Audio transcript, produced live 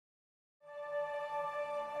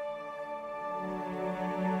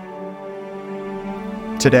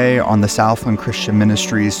Today on the Southland Christian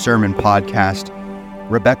Ministries Sermon Podcast,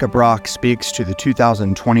 Rebecca Brock speaks to the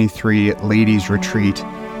 2023 Ladies Retreat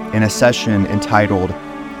in a session entitled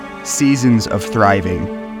Seasons of Thriving.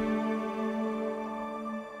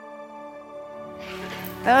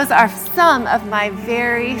 Those are some of my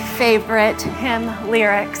very favorite hymn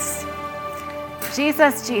lyrics.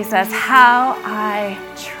 Jesus, Jesus, how I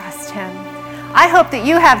trust him. I hope that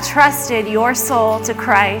you have trusted your soul to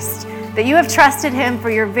Christ, that you have trusted him for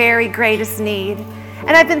your very greatest need. And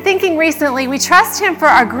I've been thinking recently, we trust him for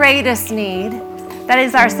our greatest need, that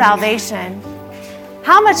is our salvation.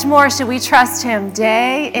 How much more should we trust him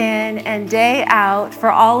day in and day out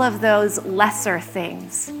for all of those lesser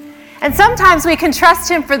things? And sometimes we can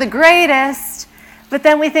trust him for the greatest, but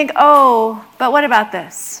then we think, oh, but what about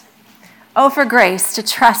this? Oh, for grace to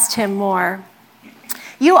trust him more.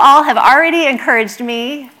 You all have already encouraged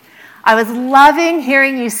me. I was loving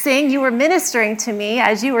hearing you sing. You were ministering to me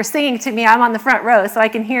as you were singing to me. I'm on the front row, so I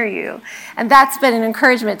can hear you. And that's been an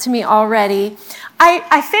encouragement to me already.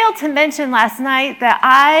 I failed to mention last night that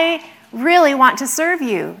I really want to serve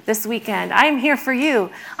you this weekend. I am here for you.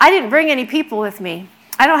 I didn't bring any people with me.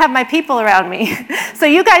 I don't have my people around me. So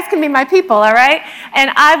you guys can be my people, all right? And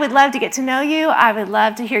I would love to get to know you. I would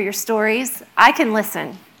love to hear your stories. I can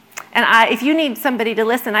listen. And if you need somebody to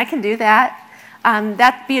listen, I can do that.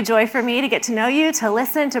 That'd be a joy for me to get to know you, to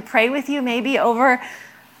listen, to pray with you, maybe over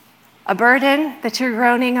a burden that you're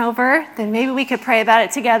groaning over. Then maybe we could pray about it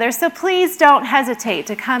together. So please don't hesitate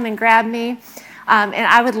to come and grab me. And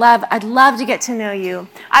I'd love to get to know you.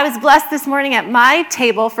 I was blessed this morning at my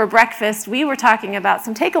table for breakfast. We were talking about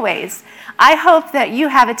some takeaways. I hope that you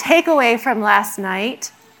have a takeaway from last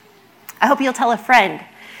night. I hope you'll tell a friend.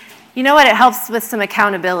 You know what? It helps with some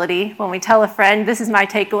accountability when we tell a friend, this is my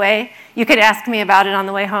takeaway. You can ask me about it on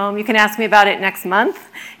the way home. You can ask me about it next month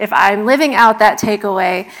if I'm living out that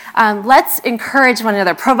takeaway. Let's encourage one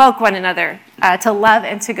another, provoke one another to love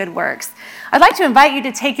and to good works. I'd like to invite you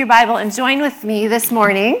to take your Bible and join with me this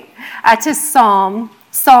morning to Psalm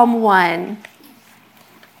 1.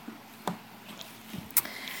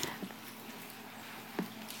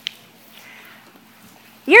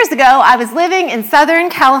 Years ago, I was living in Southern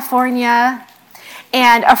California,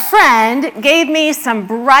 and a friend gave me some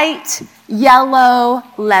bright yellow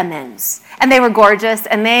lemons. And they were gorgeous,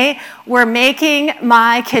 and they were making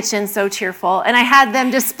my kitchen so cheerful. And I had them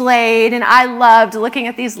displayed, and I loved looking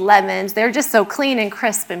at these lemons. They're just so clean and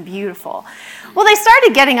crisp and beautiful. Well, they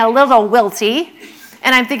started getting a little wilty,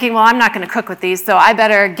 and I'm thinking, well, I'm not going to cook with these, so I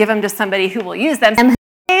better give them to somebody who will use them. And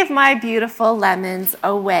gave my beautiful lemons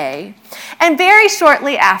away. And very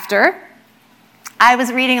shortly after, I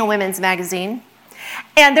was reading a women's magazine,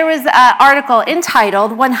 and there was an article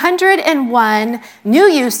entitled 101 New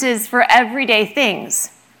Uses for Everyday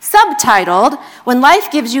Things, subtitled, When Life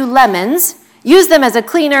Gives You Lemons, Use Them as a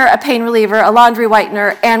Cleaner, a Pain Reliever, a Laundry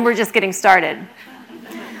Whitener, and We're Just Getting Started.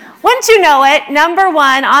 Wouldn't you know it, number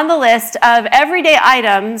one on the list of everyday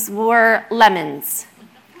items were lemons.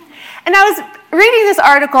 And I was reading this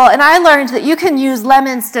article, and I learned that you can use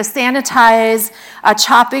lemons to sanitize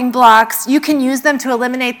chopping blocks. You can use them to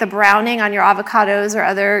eliminate the browning on your avocados or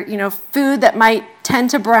other, food that might tend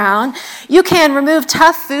to brown. You can remove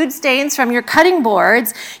tough food stains from your cutting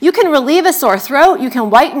boards. You can relieve a sore throat. You can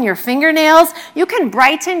whiten your fingernails. You can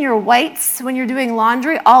brighten your whites when you're doing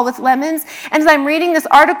laundry, all with lemons. And as I'm reading this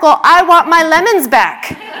article, I want my lemons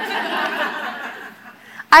back.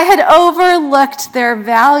 I had overlooked their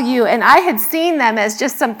value, and I had seen them as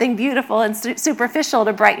just something beautiful and superficial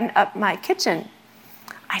to brighten up my kitchen.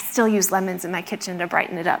 I still use lemons in my kitchen to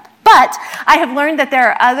brighten it up. But I have learned that there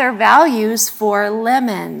are other values for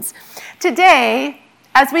lemons. Today,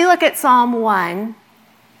 as we look at Psalm 1,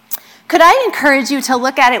 could I encourage you to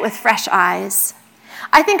look at it with fresh eyes?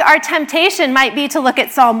 I think our temptation might be to look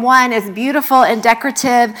at Psalm 1 as beautiful and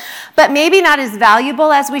decorative, but maybe not as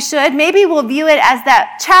valuable as we should. Maybe we'll view it as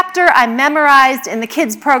that chapter I memorized in the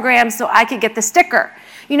kids' program so I could get the sticker.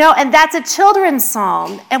 And that's a children's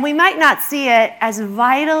psalm, and we might not see it as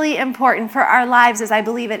vitally important for our lives as I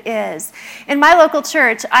believe it is. In my local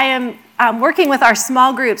church, I am working with our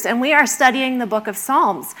small groups, and we are studying the book of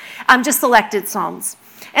Psalms, just selected Psalms.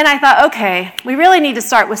 And I thought, okay, we really need to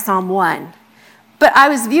start with Psalm 1. But I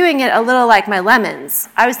was viewing it a little like my lemons.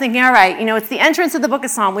 I was thinking, all right, it's the entrance of the book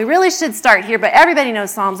of Psalm. We really should start here, but everybody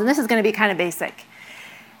knows Psalms, and this is going to be kind of basic.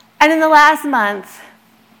 And in the last month,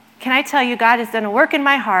 can I tell you, God has done a work in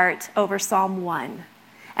my heart over Psalm 1.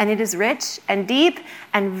 And it is rich and deep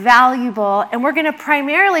and valuable. And we're going to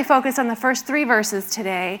primarily focus on the first 3 verses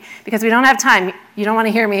today because we don't have time. You don't want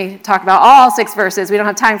to hear me talk about all 6 verses. We don't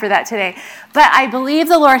have time for that today. But I believe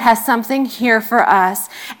the Lord has something here for us.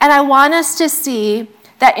 And I want us to see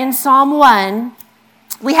that in Psalm 1,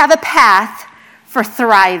 we have a path for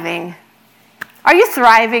thriving. Are you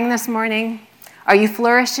thriving this morning? Are you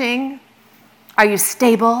flourishing? Are you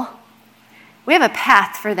stable? We have a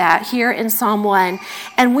path for that here in Psalm 1.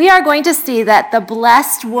 And we are going to see that the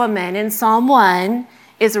blessed woman in Psalm 1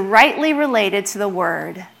 is rightly related to the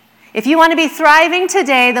Word. If you want to be thriving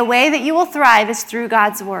today, the way that you will thrive is through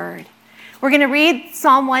God's Word. We're going to read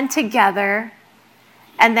Psalm 1 together,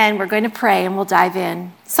 and then we're going to pray and we'll dive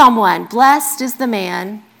in. Psalm 1, blessed is the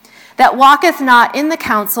man that walketh not in the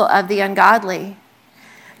counsel of the ungodly,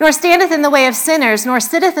 nor standeth in the way of sinners, nor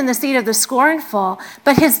sitteth in the seat of the scornful,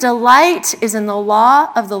 but his delight is in the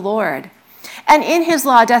law of the Lord. And in his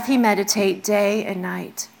law doth he meditate day and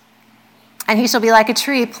night. And he shall be like a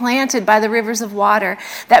tree planted by the rivers of water,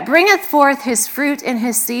 that bringeth forth his fruit in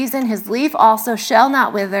his season, his leaf also shall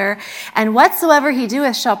not wither, and whatsoever he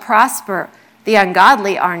doeth shall prosper. The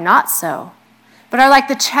ungodly are not so, but are like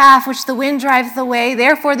the chaff which the wind driveth away.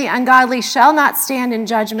 Therefore the ungodly shall not stand in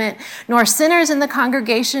judgment, nor sinners in the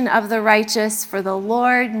congregation of the righteous. For the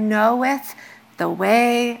Lord knoweth the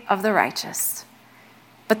way of the righteous,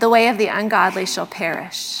 but the way of the ungodly shall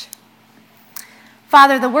perish.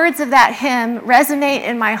 Father, the words of that hymn resonate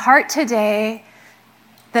in my heart today,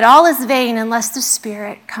 that all is vain unless the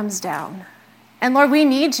Spirit comes down. And Lord, we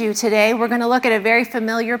need you today. We're going to look at a very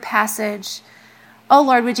familiar passage. Oh,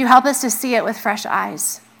 Lord, would you help us to see it with fresh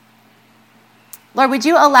eyes? Lord, would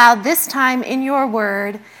you allow this time in your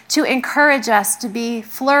word to encourage us to be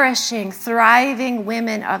flourishing, thriving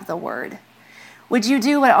women of the word? Would you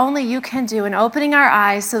do what only you can do in opening our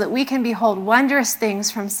eyes so that we can behold wondrous things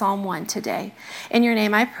from Psalm 1 today? In your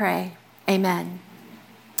name I pray, amen.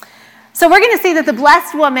 So we're going to see that the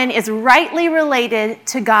blessed woman is rightly related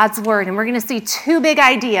to God's word. And we're going to see 2 big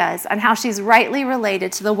ideas on how she's rightly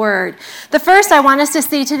related to the word. The first I want us to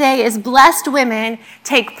see today is blessed women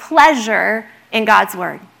take pleasure in God's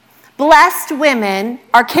word. Blessed women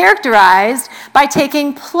are characterized by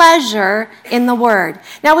taking pleasure in the word.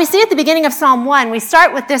 Now we see at the beginning of Psalm 1, we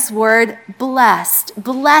start with this word blessed.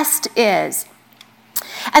 Blessed is.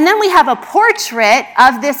 And then we have a portrait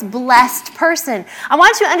of this blessed person. I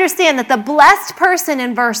want you to understand that the blessed person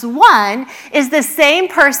in verse 1 is the same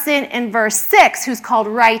person in verse 6 who's called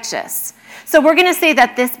righteous. So we're going to see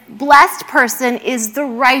that this blessed person is the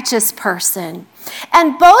righteous person.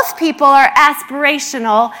 And both people are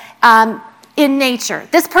aspirational in nature.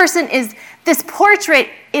 This portrait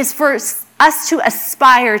is for us to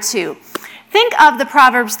aspire to. Think of the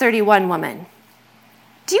Proverbs 31 woman.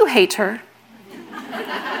 Do you hate her?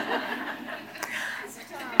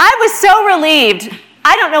 I was so relieved.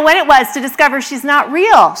 I don't know when it was to discover she's not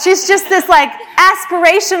real. She's just this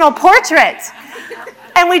aspirational portrait.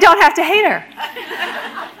 And we don't have to hate her.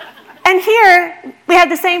 And here we have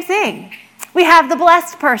the same thing. We have the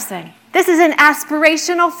blessed person. This is an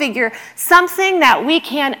aspirational figure, something that we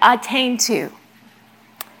can attain to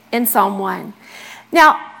in Psalm 1.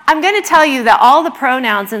 Now, I'm going to tell you that all the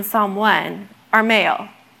pronouns in Psalm 1 are male.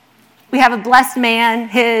 We have a blessed man,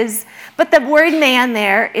 his, but the word man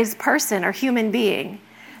there is person or human being.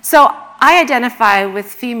 So I identify with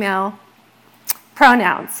female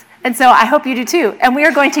pronouns. And so I hope you do too. And we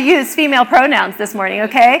are going to use female pronouns this morning,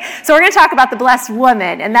 okay? So we're going to talk about the blessed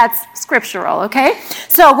woman, and that's scriptural, okay?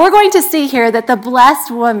 So we're going to see here that the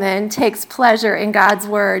blessed woman takes pleasure in God's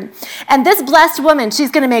word. And this blessed woman,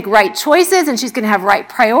 she's going to make right choices, and she's going to have right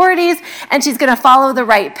priorities, and she's going to follow the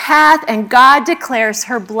right path, and God declares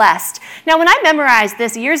her blessed. Now, when I memorized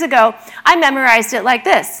this years ago, I memorized it like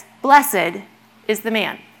this: blessed is the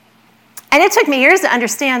man. And it took me years to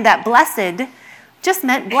understand that blessed just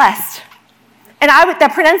meant blessed. And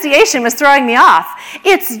that pronunciation was throwing me off.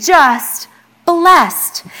 It's just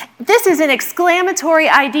blessed. This is an exclamatory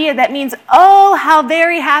idea that means, oh, how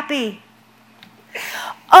very happy.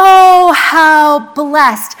 Oh, how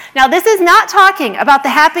blessed. Now, this is not talking about the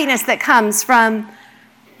happiness that comes from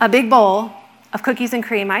a big bowl of cookies and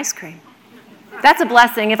cream ice cream. That's a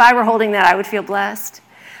blessing. If I were holding that, I would feel blessed.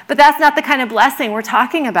 But that's not the kind of blessing we're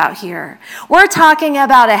talking about here. We're talking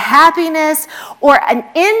about a happiness or an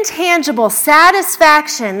intangible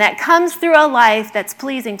satisfaction that comes through a life that's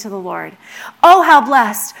pleasing to the Lord. Oh, how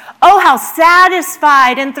blessed. Oh, how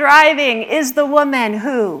satisfied and thriving is the woman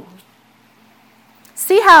who.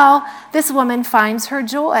 See how this woman finds her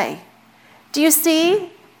joy. Do you see?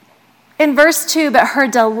 In verse 2, but her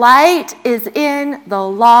delight is in the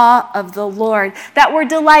law of the Lord. That word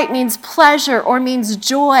delight means pleasure or means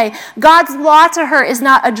joy. God's law to her is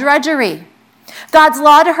not a drudgery. God's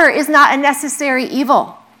law to her is not a necessary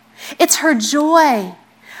evil. It's her joy.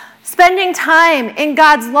 Spending time in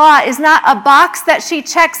God's law is not a box that she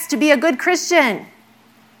checks to be a good Christian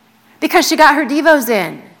because she got her devos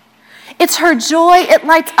in. It's her joy. It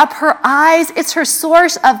lights up her eyes. It's her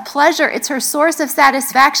source of pleasure. It's her source of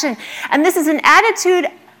satisfaction. And this is an attitude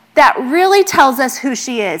that really tells us who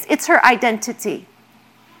she is. It's her identity.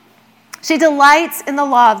 She delights in the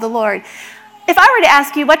law of the Lord. If I were to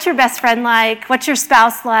ask you, what's your best friend like? What's your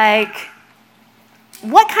spouse like?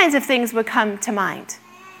 What kinds of things would come to mind?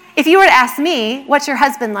 If you were to ask me, what's your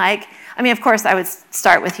husband like? I mean, of course, I would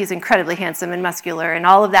start with he's incredibly handsome and muscular and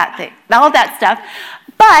all of that stuff.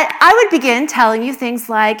 But I would begin telling you things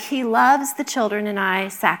like he loves the children and I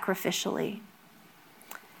sacrificially.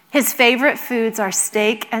 His favorite foods are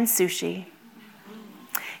steak and sushi.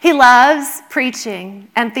 He loves preaching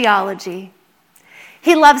and theology.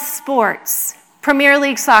 He loves sports, Premier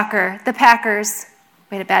League soccer, the Packers.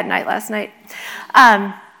 We had a bad night last night.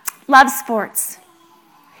 Loves sports.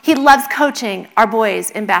 He loves coaching our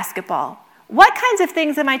boys in basketball. What kinds of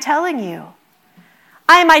things am I telling you?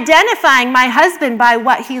 I am identifying my husband by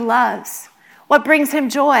what he loves, what brings him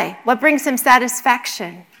joy, what brings him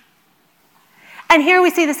satisfaction. And here we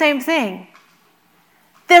see the same thing.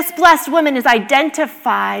 This blessed woman is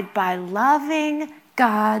identified by loving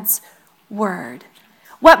God's word.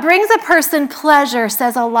 What brings a person pleasure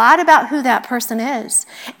says a lot about who that person is.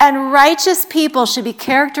 And righteous people should be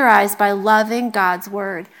characterized by loving God's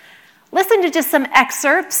word. Listen to just some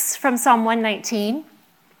excerpts from Psalm 119.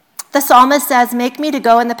 The psalmist says, make me to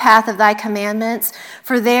go in the path of thy commandments,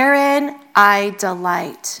 for therein I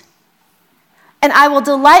delight. And I will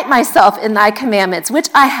delight myself in thy commandments, which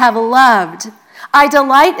I have loved. I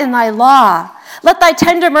delight in thy law. Let thy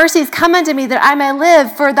tender mercies come unto me that I may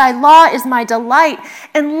live, for thy law is my delight.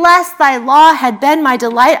 Unless thy law had been my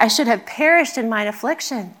delight, I should have perished in mine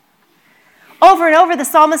affliction. Over and over, the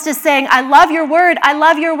psalmist is saying, I love your word, I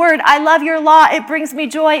love your word, I love your law. It brings me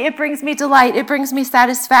joy, it brings me delight, it brings me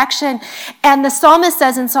satisfaction. And the psalmist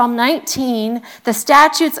says in Psalm 19, the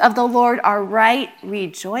statutes of the Lord are right,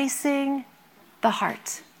 rejoicing the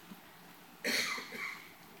heart.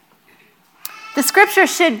 The scripture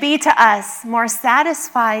should be to us more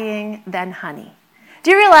satisfying than honey.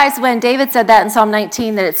 Do you realize when David said that in Psalm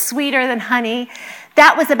 19, that it's sweeter than honey?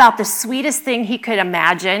 That was about the sweetest thing he could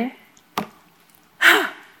imagine.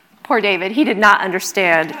 Poor David, he did not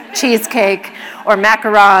understand cheesecake or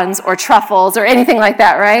macarons or truffles or anything like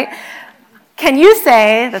that, right? Can you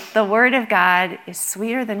say that the word of God is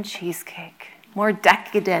sweeter than cheesecake, more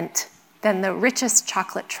decadent than the richest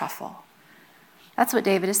chocolate truffle? That's what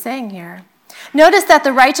David is saying here. Notice that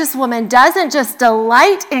the righteous woman doesn't just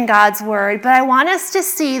delight in God's word, but I want us to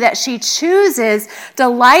see that she chooses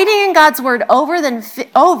delighting in God's word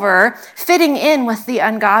over fitting in with the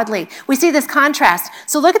ungodly. We see this contrast.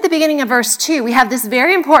 So look at the beginning of verse 2. We have this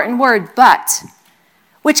very important word, but,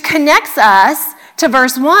 which connects us to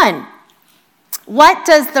verse 1. What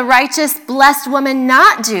does the righteous, blessed woman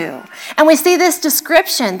not do? And we see this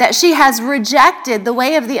description that she has rejected the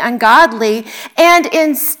way of the ungodly and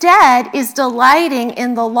instead is delighting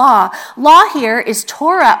in the law. Law here is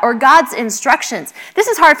Torah or God's instructions. This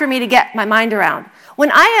is hard for me to get my mind around.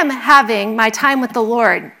 When I am having my time with the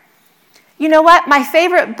Lord, you know what? My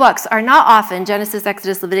favorite books are not often Genesis,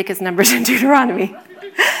 Exodus, Leviticus, Numbers, and Deuteronomy.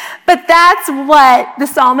 But that's what the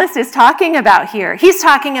psalmist is talking about here. He's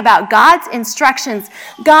talking about God's instructions,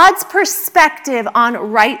 God's perspective on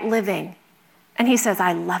right living. And he says,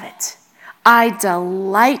 I love it. I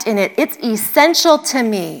delight in it. It's essential to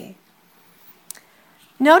me.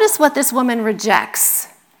 Notice what this woman rejects.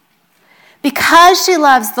 Because she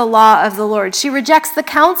loves the law of the Lord, she rejects the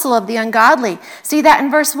counsel of the ungodly. See that in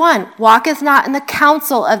verse 1. Walketh not in the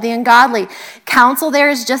counsel of the ungodly. Counsel there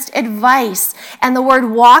is just advice. And the word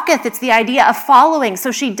walketh, it's the idea of following.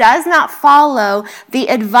 So she does not follow the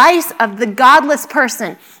advice of the godless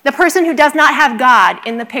person, the person who does not have God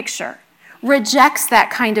in the picture. Rejects that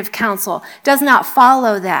kind of counsel, does not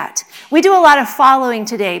follow that. We do a lot of following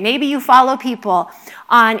today. Maybe you follow people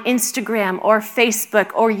on Instagram or Facebook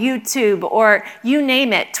or YouTube or you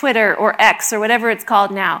name it, Twitter or X or whatever it's called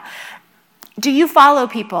now. Do you follow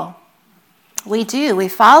people? We do. We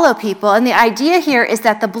follow people. And the idea here is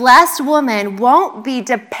that the blessed woman won't be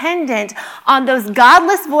dependent on those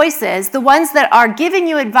godless voices, the ones that are giving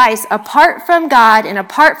you advice apart from God and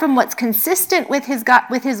apart from what's consistent with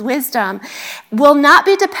his wisdom, will not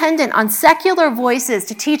be dependent on secular voices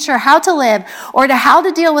to teach her how to live or to how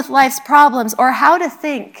to deal with life's problems or how to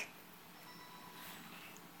think.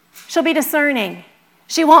 She'll be discerning.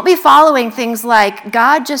 She won't be following things like,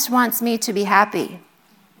 God just wants me to be happy.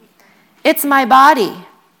 It's my body.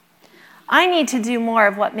 I need to do more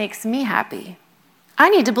of what makes me happy. I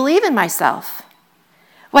need to believe in myself.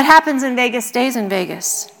 What happens in Vegas stays in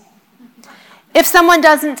Vegas. If someone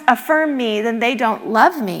doesn't affirm me, then they don't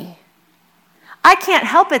love me. I can't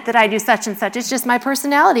help it that I do such and such. It's just my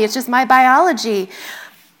personality. It's just my biology.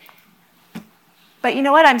 But you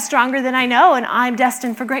know what? I'm stronger than I know, and I'm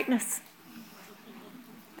destined for greatness.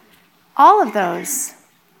 All of those.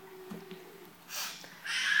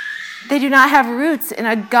 They do not have roots in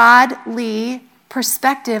a godly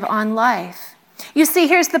perspective on life. You see,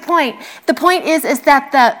 here's the point. The point is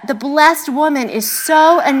that the blessed woman is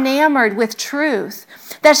so enamored with truth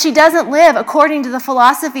that she doesn't live according to the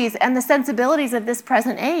philosophies and the sensibilities of this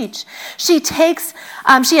present age. She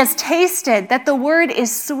has tasted that the word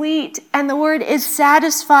is sweet and the word is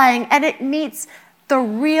satisfying and it meets the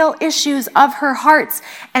real issues of her hearts.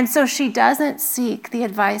 And so she doesn't seek the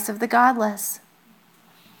advice of the godless.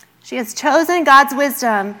 She has chosen God's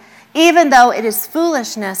wisdom, even though it is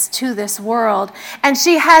foolishness to this world. And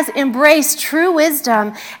she has embraced true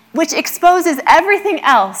wisdom, which exposes everything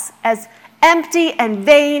else as empty and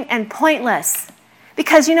vain and pointless.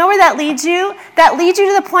 Because you know where that leads you? That leads you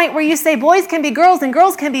to the point where you say boys can be girls and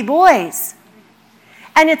girls can be boys.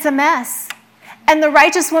 And it's a mess. And the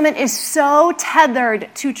righteous woman is so tethered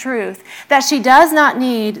to truth that she does not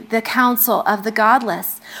need the counsel of the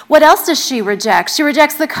godless. What else does she reject? She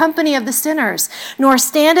rejects the company of the sinners, nor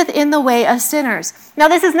standeth in the way of sinners. Now,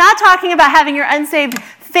 this is not talking about having your unsaved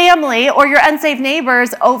family or your unsaved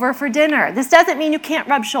neighbors over for dinner. This doesn't mean you can't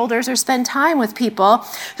rub shoulders or spend time with people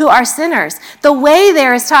who are sinners. The way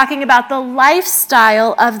there is talking about the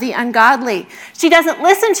lifestyle of the ungodly. She doesn't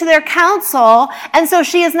listen to their counsel, and so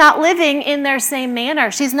she is not living in their same manner.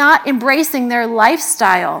 She's not embracing their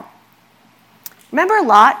lifestyle. Remember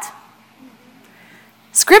Lot?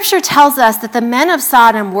 Scripture tells us that the men of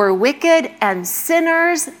Sodom were wicked and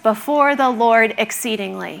sinners before the Lord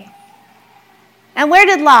exceedingly. And where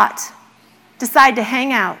did Lot decide to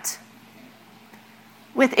hang out?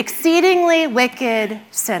 With exceedingly wicked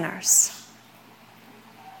sinners.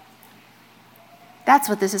 That's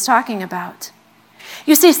what this is talking about.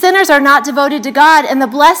 You see, sinners are not devoted to God, and the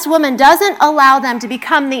blessed woman doesn't allow them to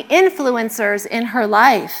become the influencers in her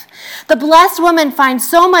life. The blessed woman finds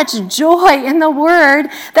so much joy in the word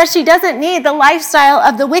that she doesn't need the lifestyle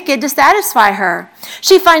of the wicked to satisfy her.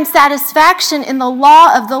 She finds satisfaction in the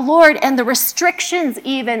law of the Lord and the restrictions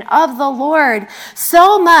even of the Lord,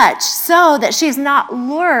 so much so that she's not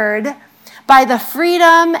lured by the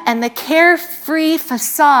freedom and the carefree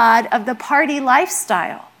facade of the party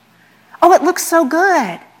lifestyle. Oh, it looks so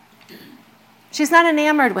good. She's not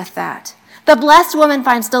enamored with that. The blessed woman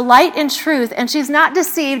finds delight in truth, and she's not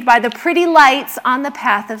deceived by the pretty lights on the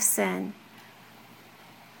path of sin.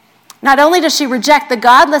 Not only does she reject the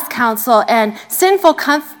godless counsel and sinful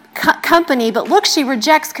company, but look, she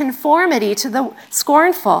rejects conformity to the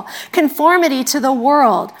scornful, conformity to the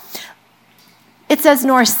world. It says,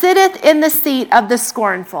 nor sitteth in the seat of the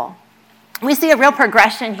scornful. We see a real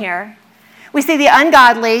progression here. We see the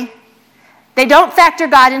ungodly. They don't factor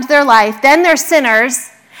God into their life. Then they're sinners.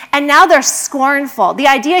 And now they're scornful. The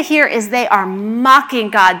idea here is they are mocking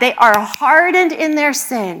God. They are hardened in their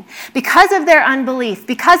sin. Because of their unbelief,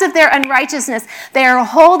 because of their unrighteousness, they are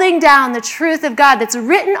holding down the truth of God that's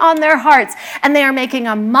written on their hearts. And they are making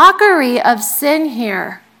a mockery of sin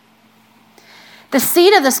here. The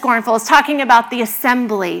seed of the scornful is talking about the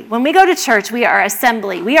assembly. When we go to church, we are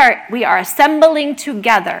assembly. We are assembling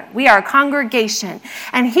together. We are a congregation.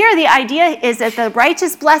 And here the idea is that the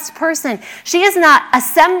righteous, blessed person, she is not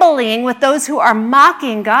assembling with those who are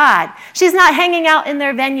mocking God. She's not hanging out in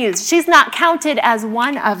their venues. She's not counted as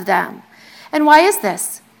one of them. And why is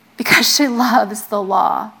this? Because she loves the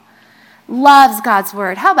law, loves God's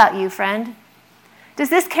word. How about you, friend? Does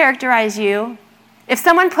this characterize you? If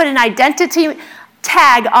someone put an identity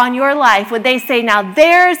tag on your life, would they say, now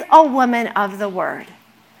there's a woman of the word.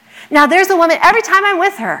 Now there's a woman, every time I'm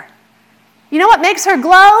with her, you know what makes her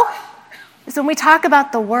glow? Is when we talk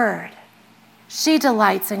about the word. She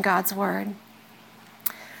delights in God's word.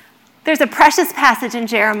 There's a precious passage in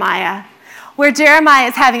Jeremiah where Jeremiah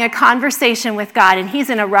is having a conversation with God and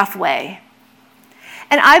he's in a rough way.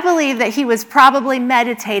 And I believe that he was probably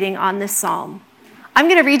meditating on this psalm. I'm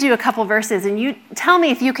going to read you a couple verses, and you tell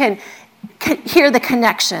me if you can hear the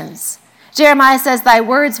connections. Jeremiah says, "Thy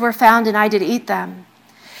words were found, and I did eat them.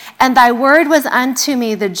 And thy word was unto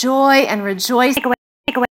me the joy and rejoicing.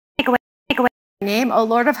 Take away thy name, O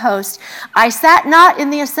Lord of hosts. I sat not in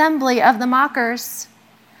the assembly of the mockers.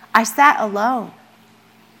 I sat alone."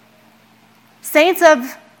 Saints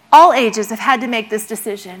of all ages have had to make this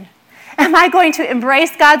decision. Am I going to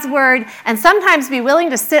embrace God's word and sometimes be willing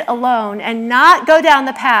to sit alone and not go down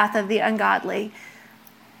the path of the ungodly?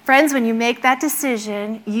 Friends, when you make that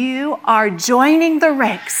decision, you are joining the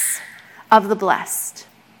ranks of the blessed.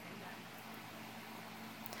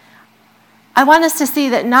 I want us to see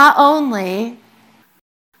that not only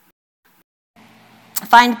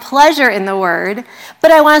find pleasure in the word,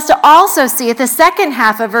 but I want us to also see at the second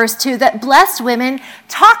half of verse 2 that blessed women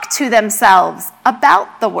talk to themselves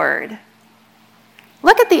about the word.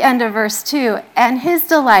 Look at the end of verse 2. And his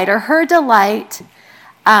delight, or her delight,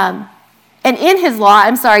 and in his law,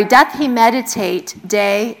 doth he meditate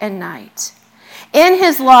day and night. In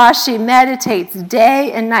his law, she meditates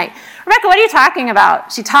day and night. Rebecca, what are you talking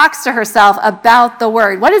about? She talks to herself about the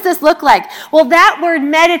word. What does this look like? Well, that word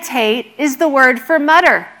meditate is the word for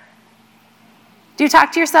mutter. Do you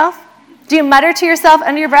talk to yourself? Do you mutter to yourself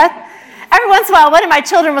under your breath? Every once in a while, one of my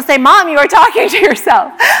children will say, "Mom, you are talking to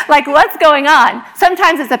yourself." Like, what's going on?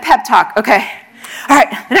 Sometimes it's a pep talk. Okay, all right,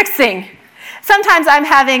 the next thing. Sometimes I'm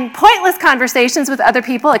having pointless conversations with other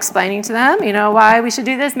people, explaining to them, why we should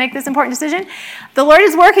do this, make this important decision. The Lord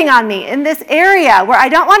is working on me in this area where I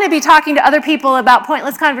don't want to be talking to other people about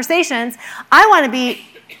pointless conversations. I want to be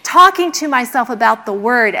talking to myself about the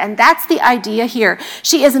word, and that's the idea here.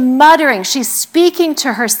 She is muttering, she's speaking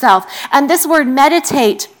to herself, and this word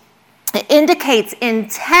meditate indicates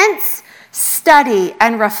intense study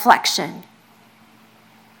and reflection.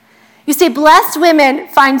 You see, blessed women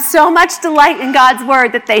find so much delight in God's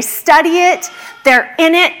word that they study it, they're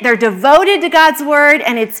in it, they're devoted to God's word,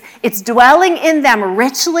 and it's dwelling in them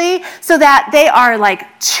richly so that they are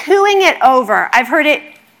like chewing it over. I've heard it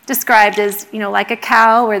described as, like a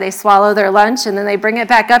cow where they swallow their lunch and then they bring it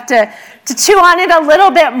back up to chew on it a little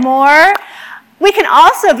bit more. We can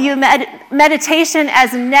also view meditation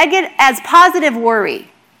as positive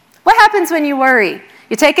worry. What happens when you worry?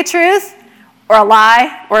 You take a truth, or a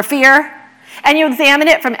lie, or a fear, and you examine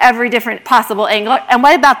it from every different possible angle. And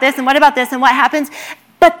what about this, and what about this, and what happens?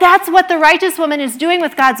 But that's what the righteous woman is doing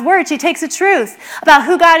with God's word. She takes a truth about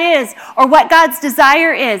who God is, or what God's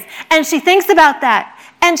desire is, and she thinks about that,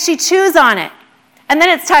 and she chews on it. And then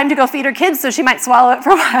it's time to go feed her kids, so she might swallow it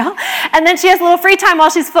for a while. And then she has a little free time while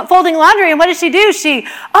she's folding laundry, and what does she do?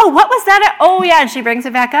 What was that? Oh, yeah, and she brings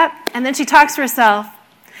it back up, and then she talks to herself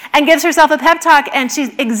and gives herself a pep talk, and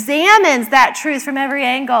she examines that truth from every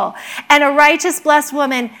angle. And a righteous, blessed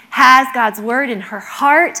woman has God's word in her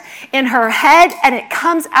heart, in her head, and it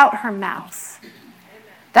comes out her mouth.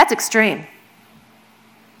 That's extreme.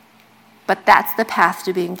 But that's the path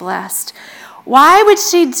to being blessed. Why would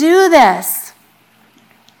she do this?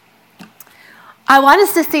 I want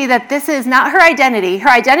us to see that this is not her identity. Her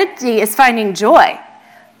identity is finding joy,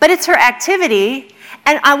 but it's her activity.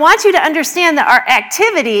 And I want you to understand that our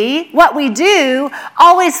activity, what we do,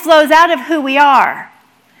 always flows out of who we are.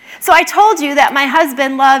 So I told you that my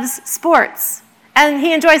husband loves sports, and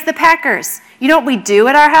he enjoys the Packers. You know what we do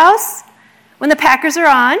at our house? When the Packers are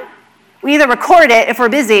on, we either record it if we're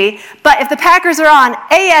busy, but if the Packers are on,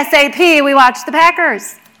 ASAP, we watch the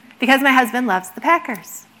Packers, because my husband loves the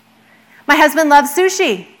Packers. My husband loves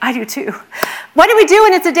sushi. I do too. What do we do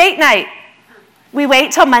when it's a date night? We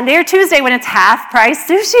wait till Monday or Tuesday when it's half-price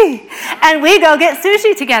sushi, and we go get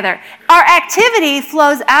sushi together. Our activity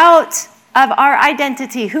flows out of our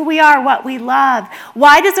identity, who we are, what we love.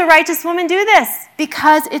 Why does a righteous woman do this?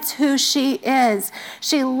 Because it's who she is.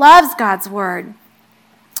 She loves God's word.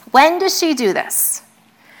 When does she do this?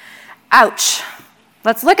 Ouch.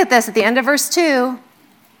 Let's look at this at the end of verse 2.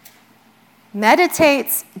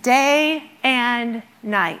 Meditates day and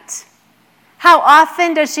night. How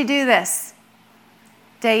often does she do this?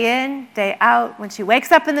 Day in, day out, when she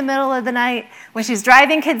wakes up in the middle of the night, when she's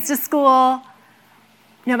driving kids to school,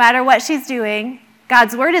 no matter what she's doing,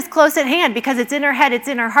 God's word is close at hand because it's in her head, it's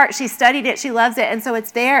in her heart. She studied it, she loves it, and so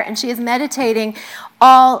it's there, and she is meditating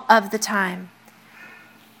all of the time.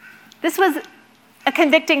 This was a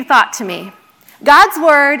convicting thought to me. God's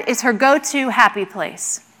word is her go-to happy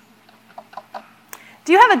place.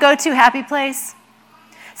 Do you have a go-to happy place?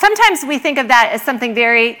 Sometimes we think of that as something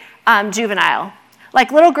very juvenile.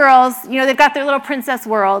 Like little girls, they've got their little princess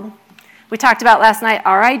world. We talked about last night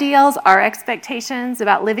our ideals, our expectations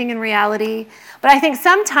about living in reality. But I think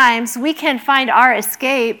sometimes we can find our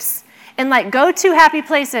escapes in go-to happy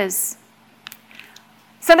places.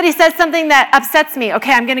 Somebody says something that upsets me.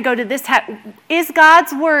 Okay, I'm going to go to this. Is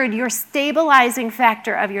God's word your stabilizing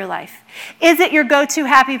factor of your life? Is it your go-to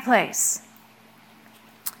happy place?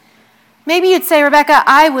 Maybe you'd say, Rebecca,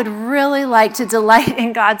 I would really like to delight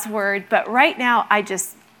in God's word, but right now I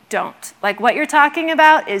just don't. What you're talking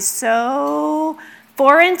about is so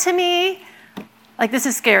foreign to me. This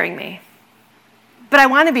is scaring me. But I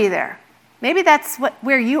want to be there. Maybe that's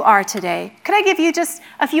where you are today. Could I give you just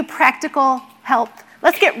a few practical help?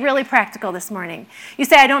 Let's get really practical this morning. You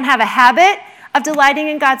say, I don't have a habit of delighting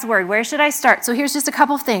in God's word. Where should I start? So here's just a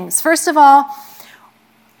couple things. First of all,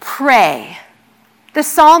 pray. The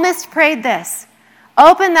psalmist prayed this.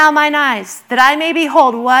 Open thou mine eyes, that I may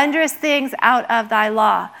behold wondrous things out of thy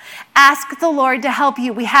law. Ask the Lord to help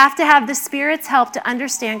you. We have to have the Spirit's help to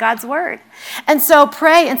understand God's word. And so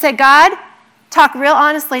pray and say, God, talk real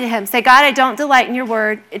honestly to him. Say, God, I don't delight in your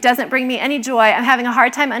word. It doesn't bring me any joy. I'm having a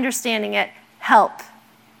hard time understanding it. Help.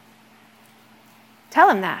 Tell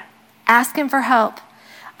him that. Ask him for help.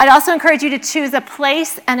 I'd also encourage you to choose a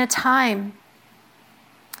place and a time.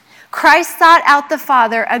 Christ sought out the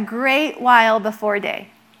Father a great while before day.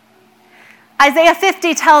 Isaiah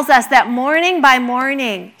 50 tells us that morning by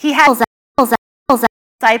morning, he had a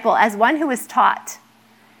disciple as one who was taught.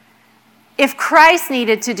 If Christ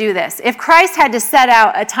needed to do this, if Christ had to set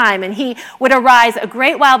out a time and he would arise a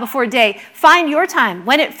great while before day, find your time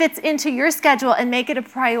when it fits into your schedule and make it a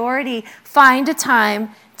priority. Find a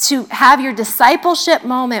time to have your discipleship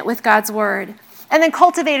moment with God's word. And then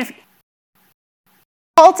cultivate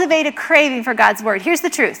a craving for God's word. Here's the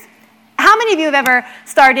truth. How many of you have ever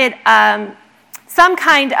started some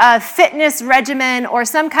kind of fitness regimen or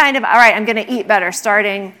some kind of, all right, I'm going to eat better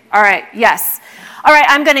starting, all right, yes. All right,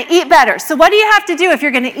 I'm going to eat better. So what do you have to do if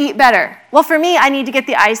you're going to eat better? Well, for me, I need to get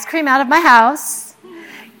the ice cream out of my house.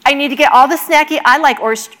 I need to get all the snacky. I like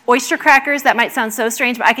oyster crackers. That might sound so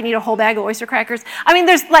strange, but I can eat a whole bag of oyster crackers. I mean,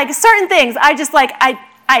 there's certain things I just I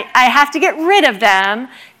have to get rid of them,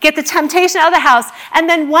 get the temptation out of the house. And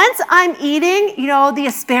then once I'm eating, the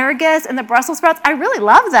asparagus and the Brussels sprouts, I really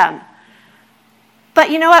love them.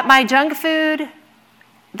 But you know what? My junk food,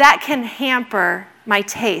 that can hamper my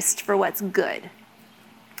taste for what's good.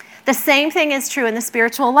 The same thing is true in the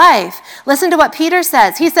spiritual life. Listen to what Peter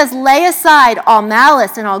says. He says, lay aside all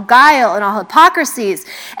malice and all guile and all hypocrisies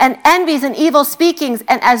and envies and evil speakings,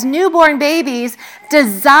 and as newborn babies,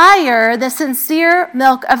 desire the sincere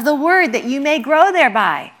milk of the word, that you may grow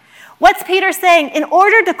thereby. What's Peter saying? In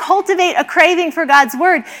order to cultivate a craving for God's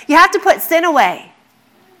word, you have to put sin away.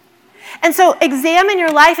 And so examine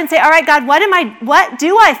your life and say, all right, God, what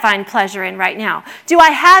do I find pleasure in right now? Do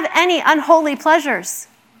I have any unholy pleasures?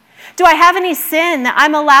 Do I have any sin that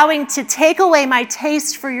I'm allowing to take away my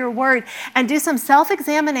taste for your word? And do some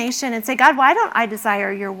self-examination and say, God, why don't I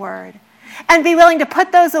desire your word? And be willing to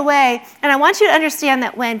put those away. And I want you to understand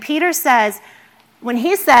that when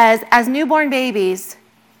he says, as newborn babies,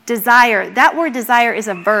 desire, that word desire is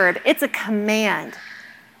a verb. It's a command.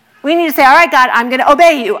 We need to say, all right, God, I'm going to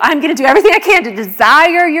obey you. I'm going to do everything I can to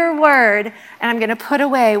desire your word, and I'm going to put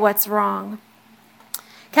away what's wrong.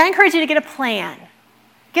 Can I encourage you to get a plan?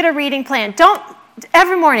 Get a reading plan.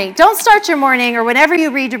 Every morning, don't start your morning or whenever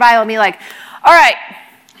you read your Bible and be like, all right,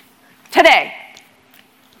 today.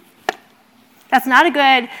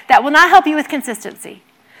 That will not help you with consistency.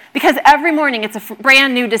 Because every morning it's a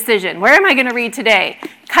brand new decision. Where am I going to read today?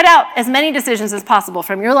 Cut out as many decisions as possible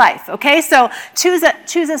from your life, okay? So choose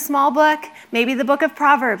a small book, maybe the book of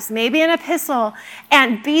Proverbs, maybe an epistle,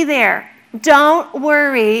 and be there. Don't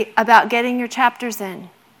worry about getting your chapters in.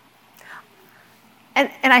 And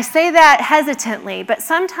I say that hesitantly, but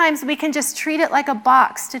sometimes we can just treat it like a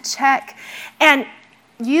box to check. And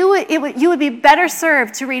you would be better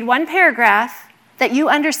served to read one paragraph that you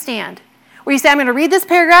understand, where you say, I'm going to read this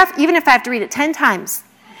paragraph, even if I have to read it 10 times.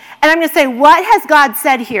 And I'm going to say, what has God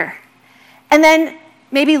said here? And then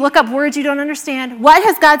maybe look up words you don't understand. What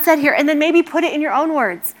has God said here? And then maybe put it in your own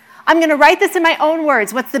words. I'm going to write this in my own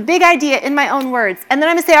words. What's the big idea in my own words? And then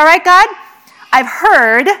I'm going to say, all right, God, I've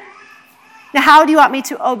heard. Now, how do you want me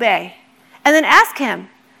to obey? And then ask him,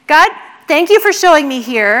 God, thank you for showing me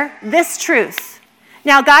here this truth.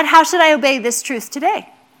 Now, God, how should I obey this truth today?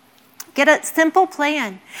 Get a simple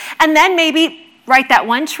plan. And then maybe write that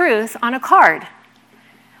one truth on a card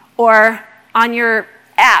or on your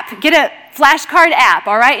app. Get flashcard app,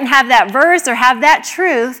 all right, and have that verse or have that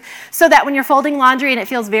truth so that when you're folding laundry and it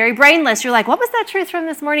feels very brainless, you're like, what was that truth from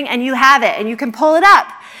this morning? And you have it, and you can pull it up,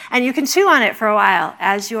 and you can chew on it for a while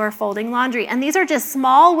as you're folding laundry. And these are just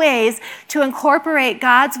small ways to incorporate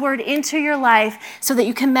God's word into your life so that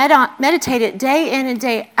you can meditate it day in and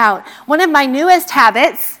day out. One of my newest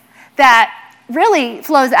habits that really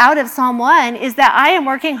flows out of Psalm 1 is that I am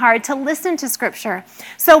working hard to listen to Scripture.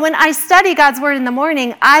 So when I study God's Word in the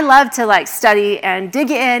morning, I love to study and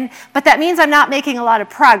dig in, but that means I'm not making a lot of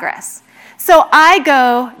progress. So I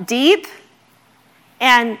go deep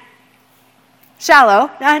and shallow.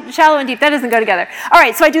 Shallow and deep, that doesn't go together. All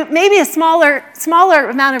right, so I do maybe a smaller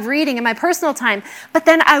amount of reading in my personal time, but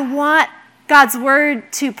then I want God's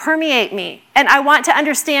word to permeate me, and I want to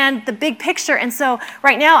understand the big picture. And so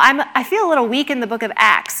right now I feel a little weak in the book of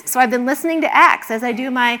Acts, so I've been listening to Acts as I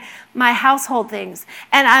do my household things.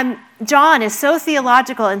 And John is so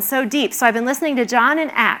theological and so deep, so I've been listening to John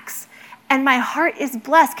and Acts, and my heart is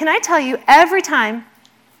blessed. Can I tell you, every time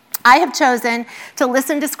I have chosen to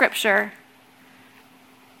listen to Scripture,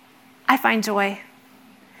 I find joy.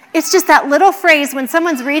 It's just that little phrase when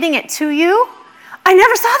someone's reading it to you. I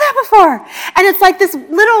never saw that before. And it's like this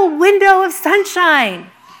little window of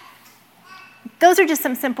sunshine. Those are just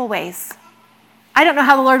some simple ways. I don't know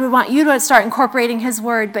how the Lord would want you to start incorporating his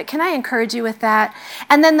word, but can I encourage you with that?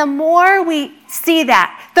 And then the more we see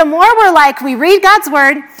that, the more we read God's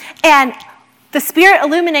word and the Spirit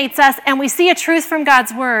illuminates us and we see a truth from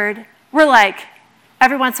God's word, we're like,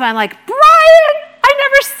 every once in a while I'm like, Brian, I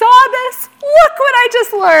never saw this. Look what I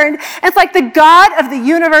just learned. It's like the God of the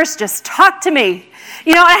universe just talked to me.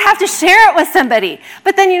 I have to share it with somebody.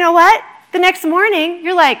 But then you know what? The next morning,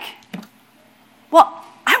 you're like, well,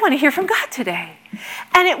 I want to hear from God today.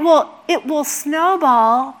 And it will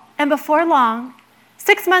snowball, and before long,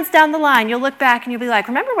 6 months down the line, you'll look back and you'll be like,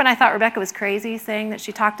 remember when I thought Rebecca was crazy saying that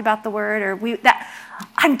she talked about the word,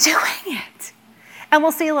 I'm doing it. And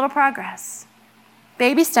we'll see a little progress.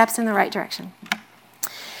 Baby steps in the right direction.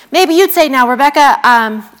 Maybe you'd say, now, Rebecca,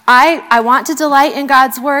 I want to delight in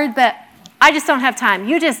God's word, but I just don't have time.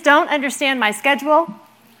 You just don't understand my schedule.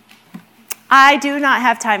 I do not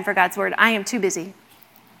have time for God's word. I am too busy.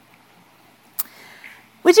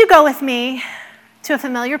 Would you go with me to a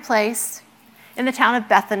familiar place in the town of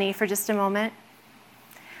Bethany for just a moment?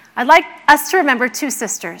 I'd like us to remember two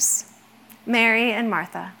sisters, Mary and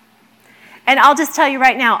Martha. And I'll just tell you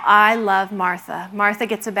right now, I love Martha. Martha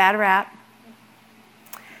gets a bad rap.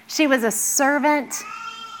 She was a servant,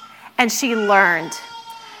 and she learned.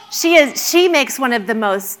 She makes one of the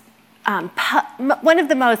most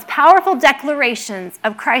powerful declarations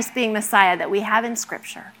of Christ being Messiah that we have in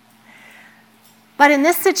Scripture. But in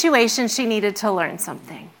this situation, she needed to learn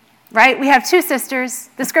something, right? We have two sisters.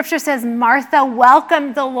 The Scripture says Martha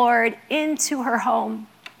welcomed the Lord into her home.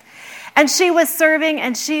 And she was serving,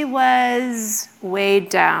 and she was weighed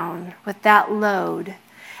down with that load.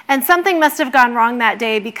 And something must have gone wrong that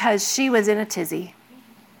day because she was in a tizzy.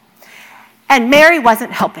 And Mary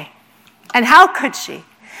wasn't helping. And how could she?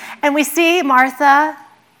 And we see Martha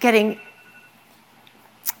getting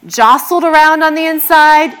jostled around on the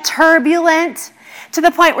inside, turbulent, to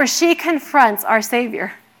the point where she confronts our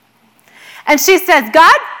Savior. And she says,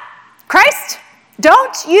 God, Christ,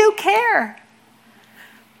 don't you care?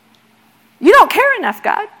 You don't care enough,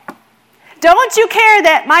 God. Don't you care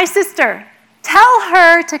that my sister, tell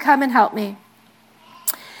her to come and help me?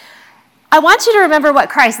 I want you to remember what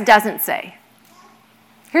Christ doesn't say.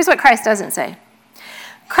 Here's what Christ doesn't say.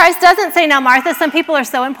 Christ doesn't say, now, Martha, some people are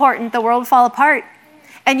so important, the world will fall apart.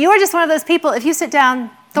 And you are just one of those people, if you sit down,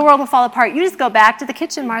 the world will fall apart. You just go back to the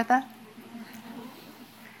kitchen, Martha.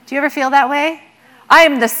 Do you ever feel that way? I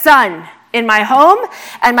am the sun in my home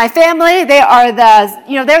and my family. They are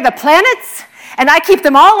they're the planets, and I keep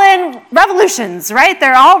them all in revolutions, right?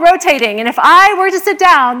 They're all rotating. And if I were to sit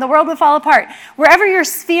down, the world would fall apart. Wherever your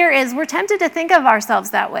sphere is, we're tempted to think of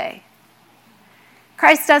ourselves that way.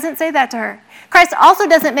 Christ doesn't say that to her. Christ also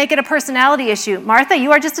doesn't make it a personality issue. Martha,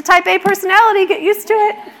 you are just a type A personality. Get used to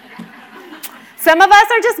it. Some of us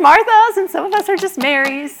are just Marthas, and some of us are just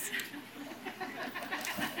Marys.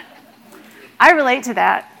 I relate to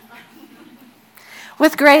that.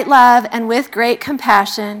 With great love and with great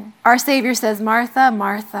compassion, our Savior says, Martha,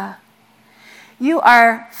 Martha, you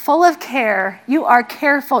are full of care. You are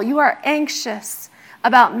careful. You are anxious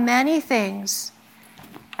about many things.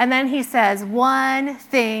 And then he says, one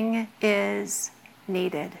thing is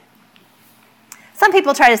needed. Some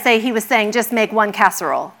people try to say he was saying, just make one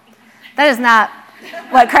casserole. That is not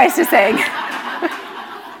what Christ is saying.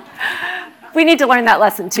 We need to learn that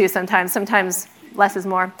lesson too sometimes. Sometimes less is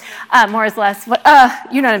more. More is less.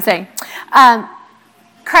 You know what I'm saying.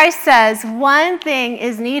 Christ says one thing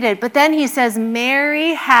is needed, but then he says,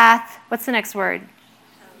 Mary hath, what's the next word?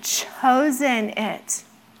 Chosen it.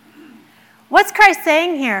 What's Christ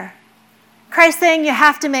saying here? Christ saying you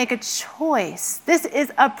have to make a choice. This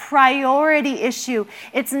is a priority issue.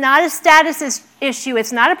 It's not a status issue.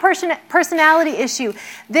 It's not a personality issue.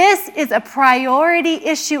 This is a priority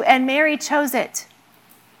issue, and Mary chose it.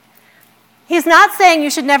 He's not saying you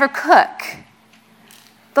should never cook.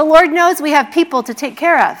 The Lord knows we have people to take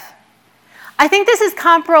care of. I think this is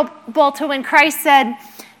comparable to when Christ said,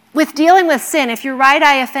 with dealing with sin, if your right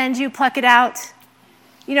eye offends you, pluck it out.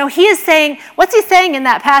 You know, he is saying, what's he saying in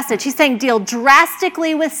that passage? He's saying deal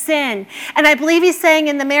drastically with sin. And I believe he's saying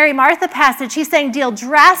in the Mary Martha passage, he's saying deal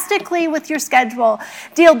drastically with your schedule.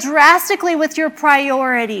 Deal drastically with your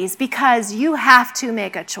priorities, because you have to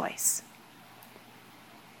make a choice.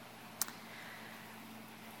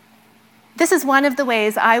 This is one of the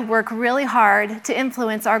ways I work really hard to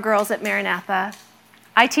influence our girls at Maranatha.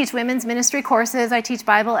 I teach women's ministry courses. I teach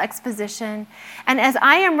Bible exposition. And as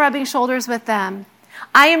I am rubbing shoulders with them,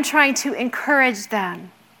 I am trying to encourage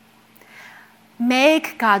them.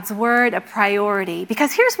 Make God's word a priority.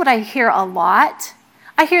 Because here's what I hear a lot.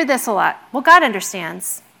 I hear this a lot. Well, God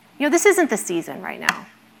understands. You know, this isn't the season right now.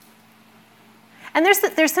 And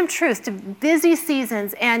there's some truth to busy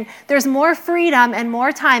seasons, and there's more freedom and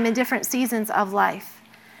more time in different seasons of life.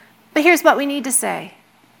 But here's what we need to say.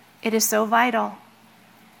 It is so vital.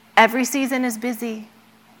 Every season is busy.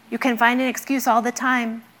 You can find an excuse all the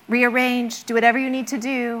time. Rearrange, do whatever you need to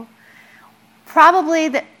do. Probably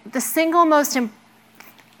the single most,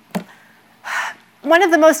 one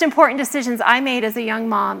of the most important decisions I made as a young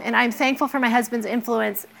mom, and I'm thankful for my husband's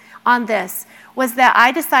influence on this, was that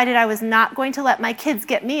I decided I was not going to let my kids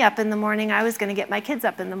get me up in the morning. I was going to get my kids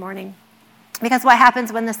up in the morning. Because what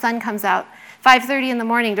happens when the sun comes out? 5:30 in the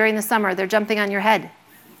morning during the summer, they're jumping on your head.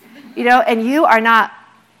 You know, and you are not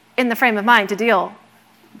in the frame of mind to deal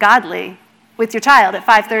godly with your child at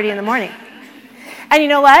 5:30 in the morning. And you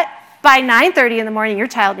know what? By 9:30 in the morning, your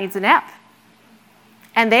child needs a nap.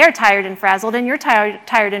 And they are tired and frazzled, and you're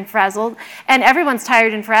tired and frazzled, and everyone's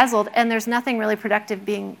tired and frazzled, and there's nothing really productive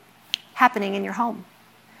happening in your home.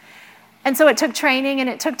 And so it took training, and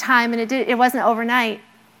it took time, and it wasn't overnight.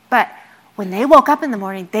 But when they woke up in the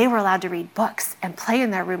morning, they were allowed to read books and play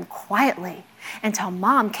in their room quietly until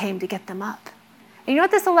mom came to get them up. And you know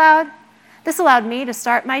what this allowed? This allowed me to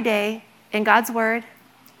start my day in God's word,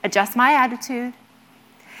 adjust my attitude.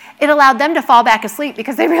 It allowed them to fall back asleep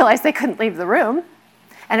because they realized they couldn't leave the room.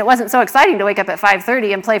 And it wasn't so exciting to wake up at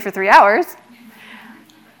 5:30 and play for 3 hours.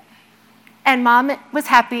 And mom was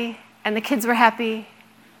happy, and the kids were happy.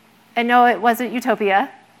 And no, it wasn't utopia,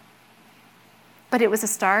 but it was a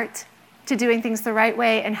start to doing things the right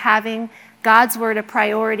way and having God's word a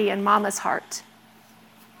priority in mama's heart.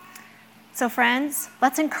 So friends,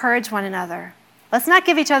 let's encourage one another. Let's not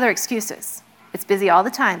give each other excuses. It's busy all the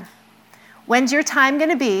time. When's your time going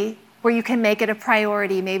to be where you can make it a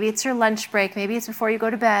priority? Maybe it's your lunch break. Maybe it's before you go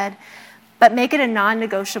to bed. But make it a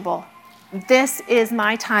non-negotiable. This is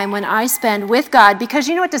my time when I spend with God. Because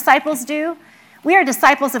you know what disciples do? We are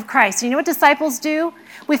disciples of Christ. You know what disciples do?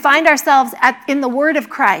 We find ourselves in the word of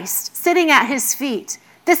Christ, sitting at his feet.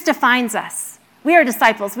 This defines us. We are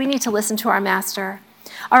disciples. We need to listen to our master.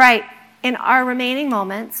 All right, in our remaining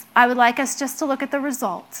moments, I would like us just to look at the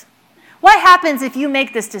result. What happens if you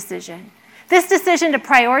make this decision? This decision to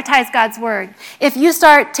prioritize God's word. If you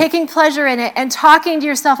start taking pleasure in it and talking to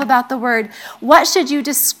yourself about the word, what should you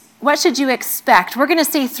expect? We're going to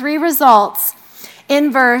see 3 results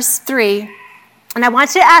in verse 3. And I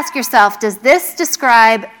want you to ask yourself, does this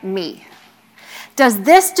describe me? Does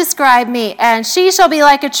this describe me? And she shall be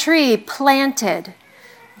like a tree planted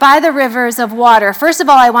by the rivers of water. First of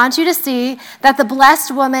all, I want you to see that the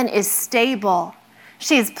blessed woman is stable.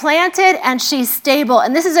 She's planted and she's stable.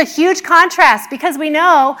 And this is a huge contrast because we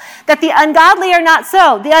know that the ungodly are not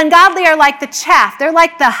so. The ungodly are like the chaff. They're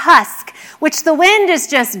like the husk, which the wind is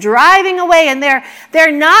just driving away, and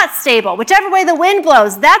they're not stable. Whichever way the wind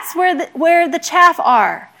blows, that's where the chaff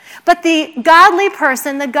are. But the godly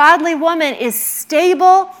person, the godly woman, is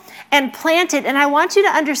stable and planted. And I want you to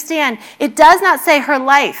understand, it does not say her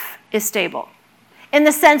life is stable in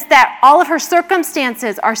the sense that all of her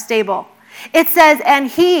circumstances are stable. It says, and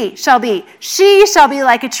she shall be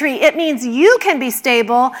like a tree. It means you can be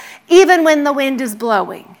stable even when the wind is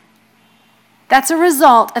blowing. That's a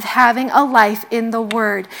result of having a life in the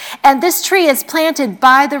word. And this tree is planted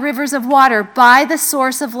by the rivers of water, by the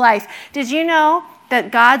source of life. Did you know that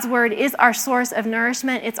God's word is our source of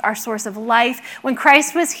nourishment? It's our source of life. When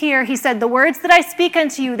Christ was here, he said, the words that I speak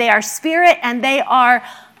unto you, they are spirit and they are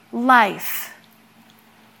life.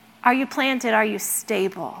 Are you planted? Are you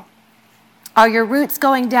stable? Are your roots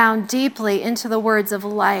going down deeply into the words of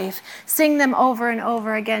life? Sing them over and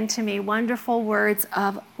over again to me, wonderful words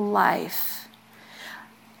of life.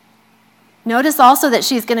 Notice also that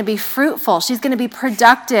she's going to be fruitful. She's going to be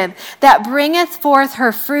productive. That bringeth forth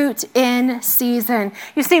her fruit in season.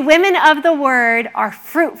 You see, women of the word are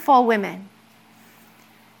fruitful women.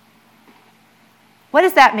 What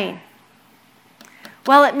does that mean?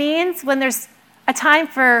 Well, it means when there's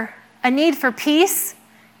a need for peace,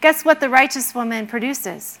 guess what the righteous woman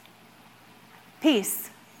produces? Peace.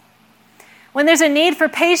 When there's a need for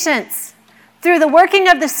patience, through the working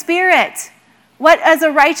of the Spirit, what does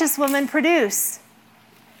a righteous woman produce?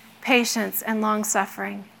 Patience and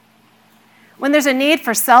long-suffering. When there's a need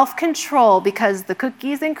for self-control because the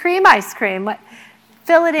cookies and cream ice cream,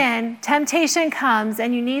 fill it in, temptation comes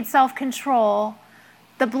and you need self-control,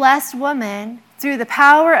 the blessed woman, through the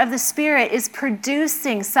power of the Spirit, is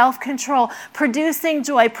producing self-control, producing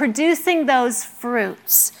joy, producing those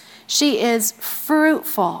fruits. She is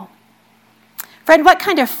fruitful. Friend, what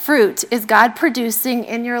kind of fruit is God producing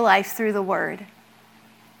in your life through the Word?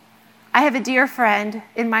 I have a dear friend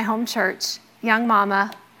in my home church, young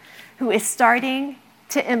mama, who is starting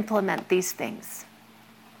to implement these things.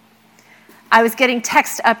 I was getting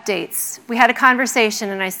text updates. We had a conversation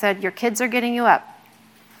and I said, your kids are getting you up.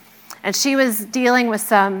 And she was dealing with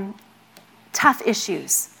some tough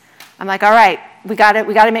issues. I'm like, all right, we got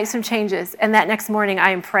to make some changes. And that next morning I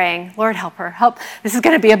am praying, Lord, help her, help. This is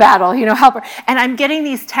going to be a battle, help her. And I'm getting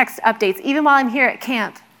these text updates, even while I'm here at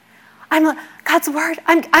camp. I'm like, God's word,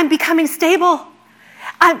 I'm becoming stable.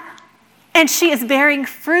 And she is bearing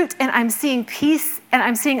fruit, and I'm seeing peace, and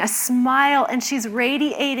I'm seeing a smile, and she's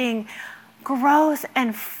radiating growth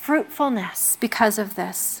and fruitfulness because of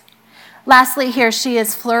this. Lastly, here she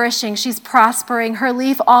is flourishing. She's prospering. Her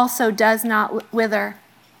leaf also does not wither.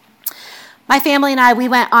 My family and I, we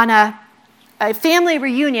went on a family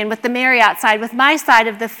reunion with the Marriott side, with my side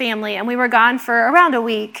of the family, and we were gone for around a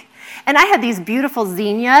week. And I had these beautiful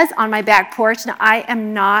zinnias on my back porch. Now, I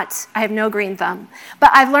have no green thumb,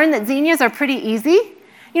 but I've learned that zinnias are pretty easy.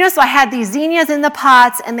 So I had these zinnias in the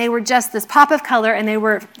pots, and they were just this pop of color, and they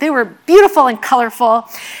were beautiful and colorful.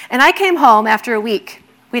 And I came home after a week.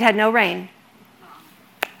 We'd had no rain.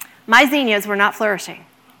 My zinnias were not flourishing.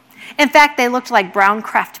 In fact, they looked like brown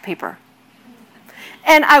craft paper.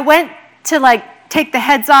 And I went to take the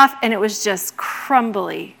heads off, and it was just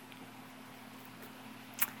crumbly.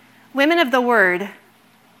 Women of the word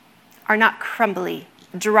are not crumbly,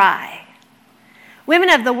 dry. Women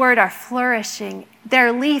of the word are flourishing.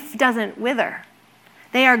 Their leaf doesn't wither.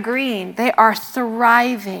 They are green. They are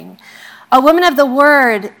thriving. A woman of the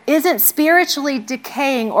word isn't spiritually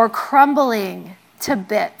decaying or crumbling to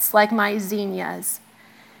bits like my zinnias.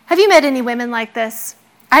 Have you met any women like this?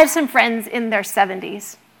 I have some friends in their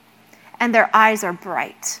 70s, and their eyes are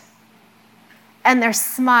bright, and their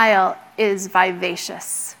smile is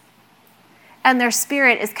vivacious, and their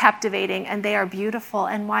spirit is captivating, and they are beautiful.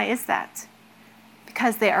 And why is that?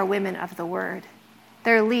 Because they are women of the word.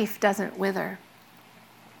 Their leaf doesn't wither.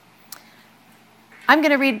 I'm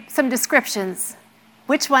going to read some descriptions.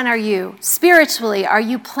 Which one are you? Spiritually, are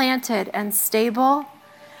you planted and stable?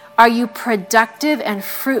 Are you productive and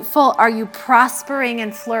fruitful? Are you prospering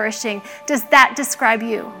and flourishing? Does that describe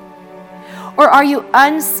you? Or are you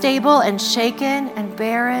unstable and shaken and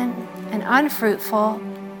barren and unfruitful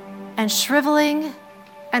and shriveling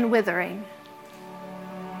and withering?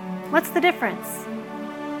 What's the difference?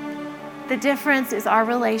 The difference is our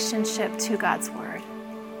relationship to God's word.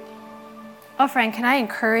 Oh, friend, can I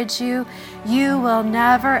encourage you? You will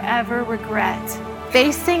never, ever regret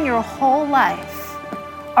basing your whole life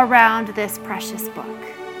around this precious book.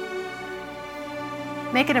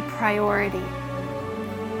 Make it a priority.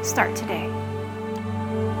 Start today.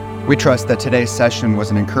 We trust that today's session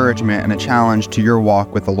was an encouragement and a challenge to your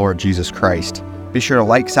walk with the Lord Jesus Christ. Be sure to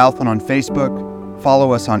like Southland on Facebook,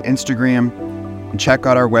 follow us on Instagram, and check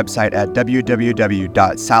out our website at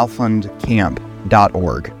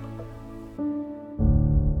www.southlandcamp.org.